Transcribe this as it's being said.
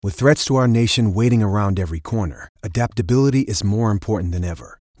With threats to our nation waiting around every corner, adaptability is more important than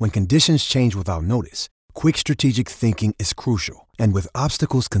ever. When conditions change without notice, quick strategic thinking is crucial. And with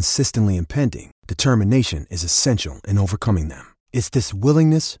obstacles consistently impending, determination is essential in overcoming them. It's this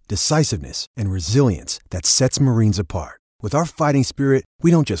willingness, decisiveness, and resilience that sets Marines apart. With our fighting spirit, we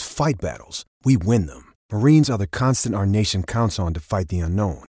don't just fight battles, we win them. Marines are the constant our nation counts on to fight the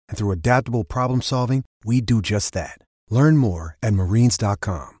unknown. And through adaptable problem solving, we do just that. Learn more at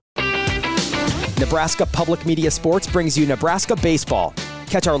marines.com. Nebraska Public Media Sports brings you Nebraska Baseball.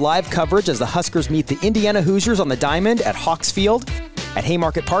 Catch our live coverage as the Huskers meet the Indiana Hoosiers on the Diamond at Hawks Field at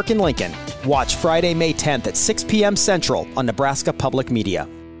Haymarket Park in Lincoln. Watch Friday, May 10th at 6 p.m. Central on Nebraska Public Media.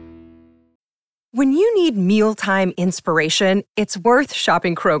 When you need mealtime inspiration, it's worth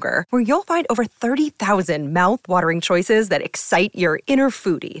shopping Kroger, where you'll find over 30,000 mouth-watering choices that excite your inner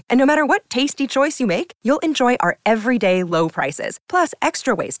foodie. And no matter what tasty choice you make, you'll enjoy our everyday low prices, plus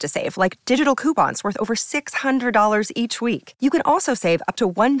extra ways to save, like digital coupons worth over $600 each week. You can also save up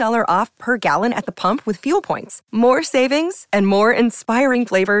to $1 off per gallon at the pump with fuel points. More savings and more inspiring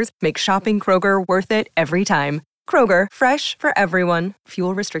flavors make shopping Kroger worth it every time. Kroger, fresh for everyone.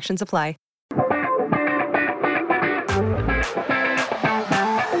 Fuel restrictions apply.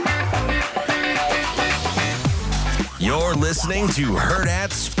 You're listening to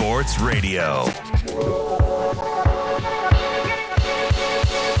Hurrdat Sports Radio.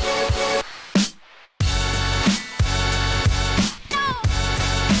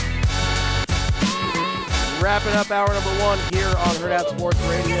 Wrapping up hour number one here on Hurrdat Sports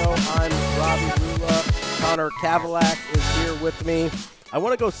Radio. I'm Robbie Rula. Connor Kavalak is here with me. I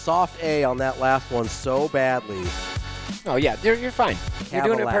want to go soft A on that last one so badly. Oh, yeah, you're fine. You're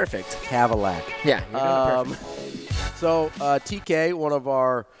doing it perfect. Kavalak. Yeah, you're doing it perfect. So TK, one of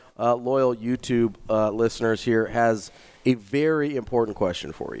our loyal YouTube listeners here, has a very important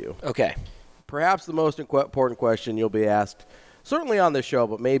question for you. Okay. Perhaps the most important question you'll be asked, certainly on this show,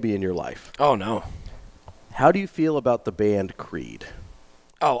 but maybe in your life. Oh, no. How do you feel about the band Creed?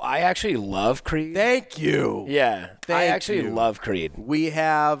 Oh, I actually love Creed. Thank you. Yeah, I actually love Creed. We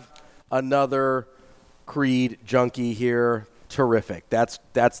have another Creed junkie here. Terrific. That's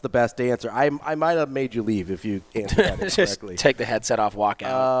the best answer. I might have made you leave if you answered that incorrectly. Just take the headset off, walk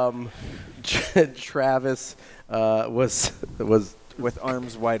out. Travis was with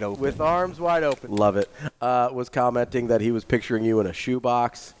arms wide open. With arms wide open. Love it. Was commenting that he was picturing you in a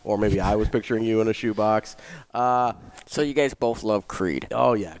shoebox, or maybe I was picturing you in a shoebox. So you guys both love Creed.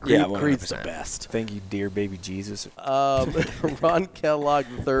 Oh, yeah. Creed's the best. Thank you, dear baby Jesus. Ron Kellogg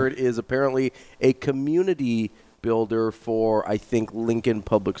III is apparently a community builder for, I think, Lincoln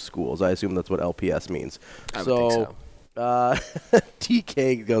Public Schools. I assume that's what LPS means. I would think so.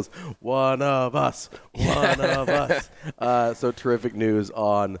 TK goes, one of us. So terrific news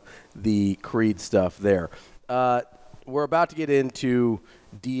on the Creed stuff there. We're about to get into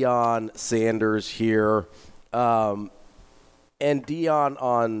Deion Sanders here. And Deion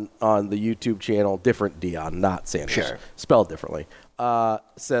on the YouTube channel, different Deion, not Sanders, sure, spelled differently,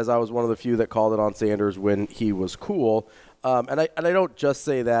 says I was one of the few that called it on Sanders when he was cool. And I don't just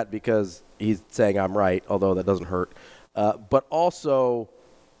say that because he's saying I'm right, although that doesn't hurt. But also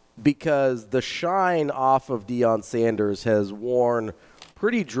because the shine off of Deion Sanders has worn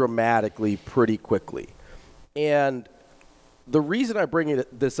pretty dramatically pretty quickly. And the reason I bring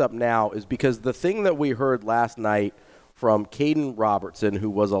this up now is because the thing that we heard last night from Caden Robertson, who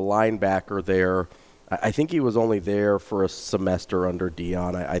was a linebacker there, I think he was only there for a semester under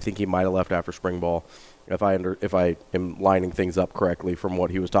Deion. I think he might have left after spring ball, if I am lining things up correctly from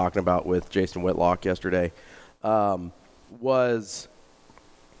what he was talking about with Jason Whitlock yesterday. Was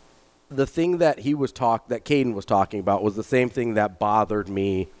the thing that that Caden was talking about was the same thing that bothered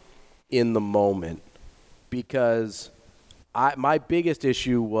me in the moment, because my biggest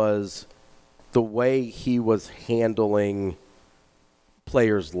issue was the way he was handling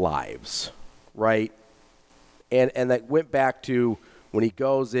players' lives, right? And that went back to when he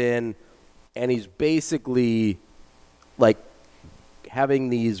goes in and he's basically like having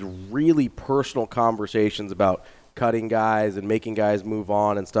these really personal conversations about cutting guys and making guys move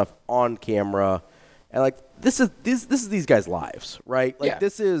on and stuff on camera. And like this is these guys' lives, right? Like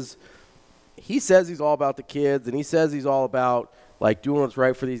he says he's all about the kids, and he says he's all about like doing what's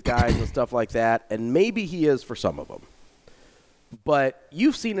right for these guys and stuff like that. And maybe he is for some of them. But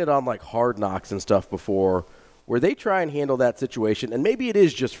you've seen it on like Hard Knocks and stuff before, where they try and handle that situation, and maybe it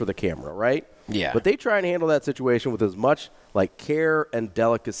is just for the camera, right? Yeah. But they try and handle that situation with as much like care and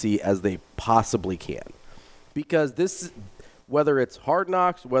delicacy as they possibly can. Because this, whether it's Hard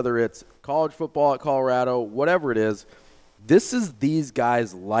Knocks, whether it's college football at Colorado, whatever it is, this is these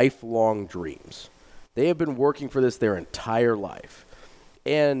guys' lifelong dreams. They have been working for this their entire life.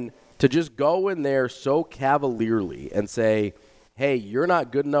 And to just go in there so cavalierly and say, hey, you're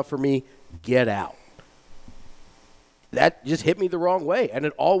not good enough for me, get out. That just hit me the wrong way, and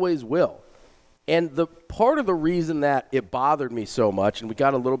it always will. And the part of the reason that it bothered me so much, and we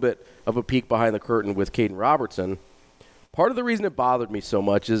got a little bit of a peek behind the curtain with Caden Robertson, part of the reason it bothered me so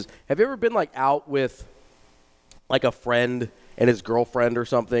much is, have you ever been like out with like a friend and his girlfriend or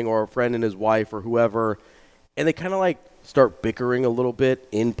something, or a friend and his wife or whoever, and they kind of like start bickering a little bit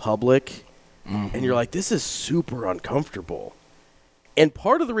in public, and you're like, this is super uncomfortable. And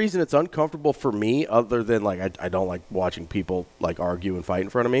part of the reason it's uncomfortable for me, other than like I don't like watching people like argue and fight in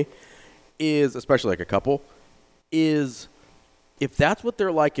front of me, is, especially like a couple, is if that's what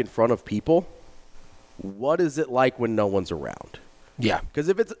they're like in front of people, what is it like when no one's around? Yeah. Because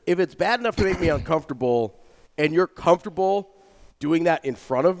if it's bad enough to make me uncomfortable and you're comfortable doing that in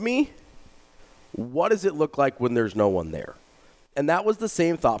front of me, what does it look like when there's no one there? And that was the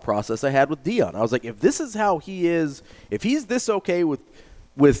same thought process I had with Deion. I was like, if this is how he is, if he's this okay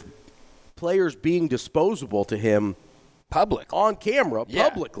with players being disposable to him on camera,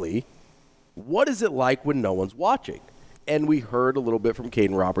 publicly, what is it like when no one's watching? And we heard a little bit from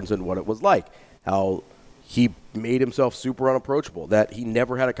Caden Robertson what it was like, how he made himself super unapproachable, that he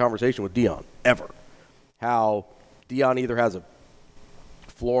never had a conversation with Deion, ever. How Deion either has a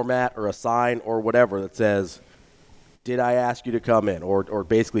floor mat or a sign or whatever that says, did I ask you to come in? Or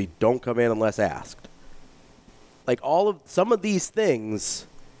basically, don't come in unless asked. Like some of these things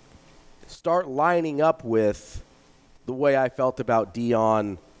start lining up with the way I felt about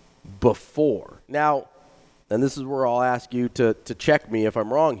Deion before. Now, and this is where I'll ask you to check me if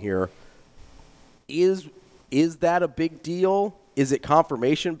I'm wrong here. Is that a big deal? Is it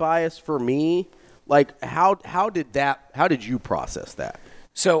confirmation bias for me? Like, how did you process that?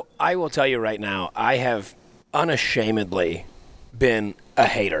 So I will tell you right now, I have unashamedly been a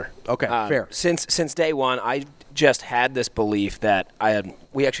hater. Okay, fair. Since day one, I just had this belief that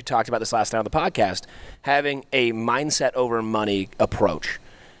we actually talked about this last night on the podcast, having a mindset over money approach.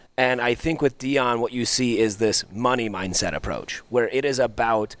 And I think with Deion, what you see is this money mindset approach, where it is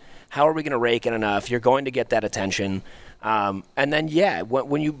about how are we going to rake in enough? You're going to get that attention. And then,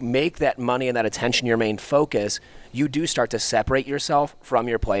 when you make that money and that attention your main focus, you do start to separate yourself from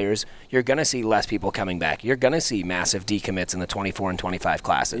your players. You're going to see less people coming back. You're going to see massive decommits in the 24 and 25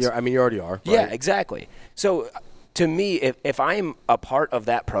 classes. You already are. Right? Yeah, exactly. So to me, if I'm a part of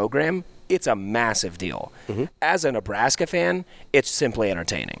that program, it's a massive deal. Mm-hmm. As a Nebraska fan, it's simply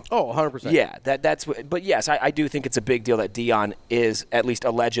entertaining. Oh, 100%. Yeah, but yes, I do think it's a big deal that Deion is at least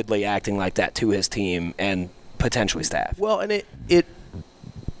allegedly acting like that to his team and potentially staff. Well, and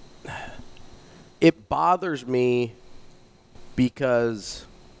it bothers me because,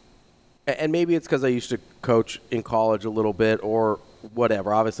 and maybe it's because I used to coach in college a little bit or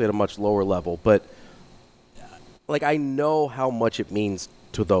whatever, obviously at a much lower level, but like I know how much it means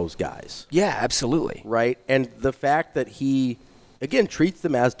to those guys. Yeah, absolutely. Right? And the fact that he, again, treats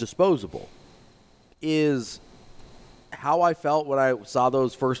them as disposable is how I felt when I saw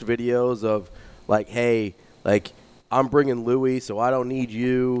those first videos of like, hey, like, I'm bringing Louis, so I don't need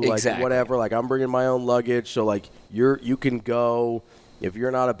you. Exactly. Like, whatever. Like, I'm bringing my own luggage, so, like, you can go. If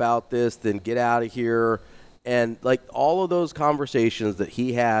you're not about this, then get out of here. And, like, all of those conversations that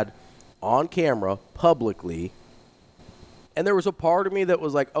he had on camera, publicly, and there was a part of me that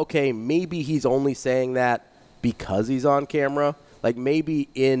was like, okay, maybe he's only saying that because he's on camera. Like, maybe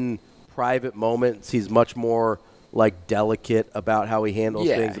in private moments he's much more, like, delicate about how he handles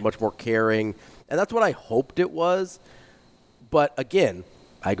things, much more caring. And that's what I hoped it was. But, again,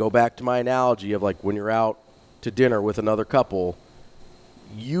 I go back to my analogy of, like, when you're out to dinner with another couple,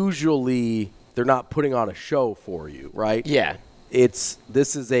 usually they're not putting on a show for you, right? Yeah. This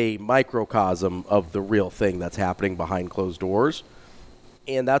is a microcosm of the real thing that's happening behind closed doors.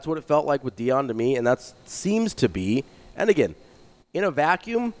 And that's what it felt like with Deion to me, and that seems to be, and again, in a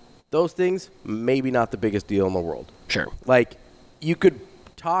vacuum, those things, maybe not the biggest deal in the world. Sure. Like, you could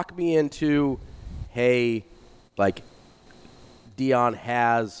talk me into, hey, like, Deion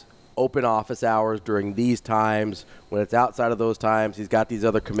has open office hours during these times. When it's outside of those times, he's got these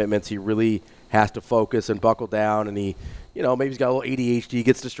other commitments. He really has to focus and buckle down, and he, maybe he's got a little ADHD,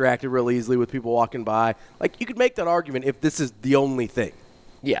 gets distracted real easily with people walking by. Like, you could make that argument if this is the only thing.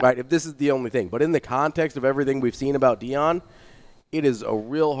 Yeah. Right? If this is the only thing. But in the context of everything we've seen about Deion, it is a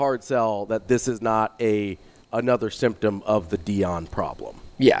real hard sell that this is not another symptom of the Deion problem.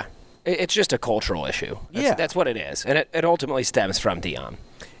 Yeah. It's just a cultural issue. That's what it is. And it ultimately stems from Deion.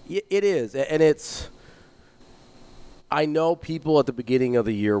 It is. And it's I know people at the beginning of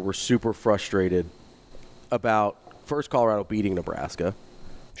the year were super frustrated about first Colorado beating Nebraska,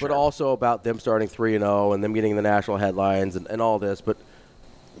 but also about them starting 3-0 and them getting the national headlines and all this. But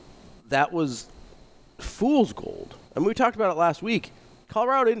that was fool's gold. I mean, we talked about it last week.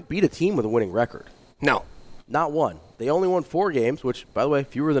 Colorado didn't beat a team with a winning record. No. Not one. They only won 4 games, which, by the way,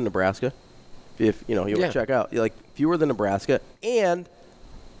 fewer than Nebraska. If you want to check out, like fewer than Nebraska, and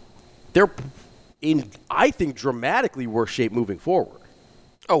they're in, I think, dramatically worse shape moving forward.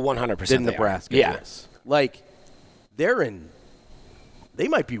 Oh, 100% than Nebraska is. Like they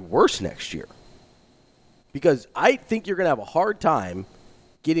might be worse next year, because I think you're going to have a hard time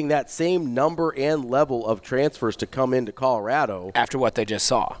getting that same number and level of transfers to come into Colorado after what they just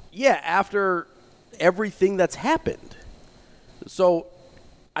saw. Yeah, after everything that's happened. So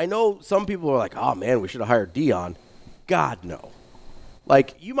I know some people are like, oh, man, we should have hired Deion. God, no.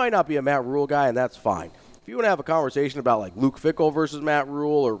 Like, you might not be a Matt Rule guy, and that's fine. If you want to have a conversation about, like, Luke Fickell versus Matt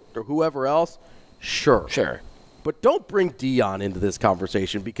Rule or whoever else, sure. Sure. But don't bring Deion into this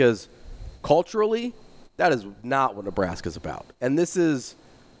conversation, because culturally, that is not what Nebraska's about. And this is,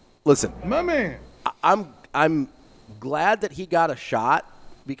 listen, my man. I'm glad that he got a shot,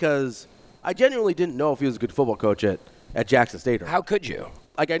 because I genuinely didn't know if he was a good football coach at Jackson State. How could you?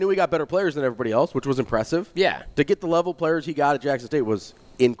 Like, I knew he got better players than everybody else, which was impressive. Yeah. To get the level players he got at Jackson State was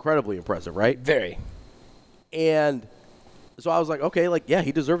incredibly impressive, right? Very. And so I was like, okay, like, yeah,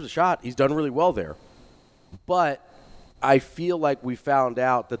 he deserves a shot. He's done really well there. But I feel like we found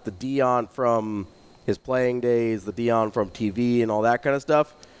out that the Deion from his playing days, the Deion from TV and all that kind of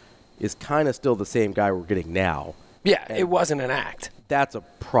stuff is kind of still the same guy we're getting now. Yeah, and it wasn't an act. That's a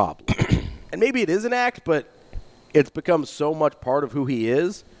problem. And maybe it is an act, but it's become so much part of who he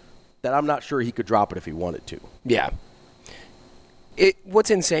is that I'm not sure he could drop it if he wanted to. Yeah. What's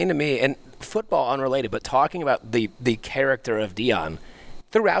insane to me, and football unrelated, but talking about the character of Deion,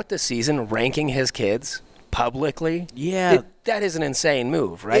 throughout the season, ranking his kids publicly, that is an insane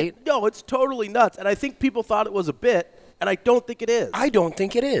move, right? No, it's totally nuts. And I think people thought it was a bit, and I don't think it is. I don't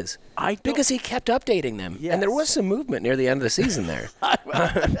think it is. Because he kept updating them. Yes. And there was some movement near the end of the season there.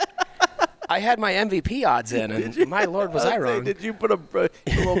 I had my MVP odds in, and my Lord, was I wrong. Did you put a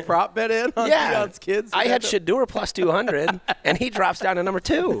little prop bet in on Deion's kids? I had Shador plus 200, and he drops down to number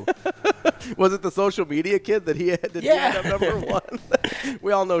 2. Was it the social media kid that he had to end up number 1?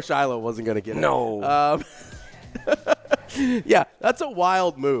 We all know Shiloh wasn't going to get it. No. Yeah, that's a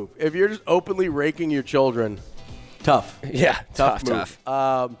wild move. If you're just openly ranking your children, tough. Yeah, tough.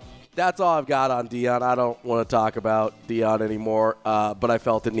 That's all I've got on Deion. I don't want to talk about Deion anymore, but I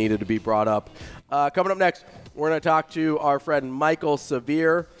felt it needed to be brought up. Coming up next, we're going to talk to our friend Michael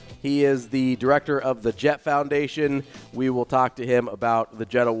Severe. He is the director of the Jet Foundation. We will talk to him about the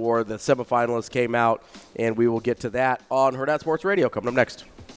Jet Award. The semifinalists came out, and we will get to that on Herd at Sports Radio coming up next.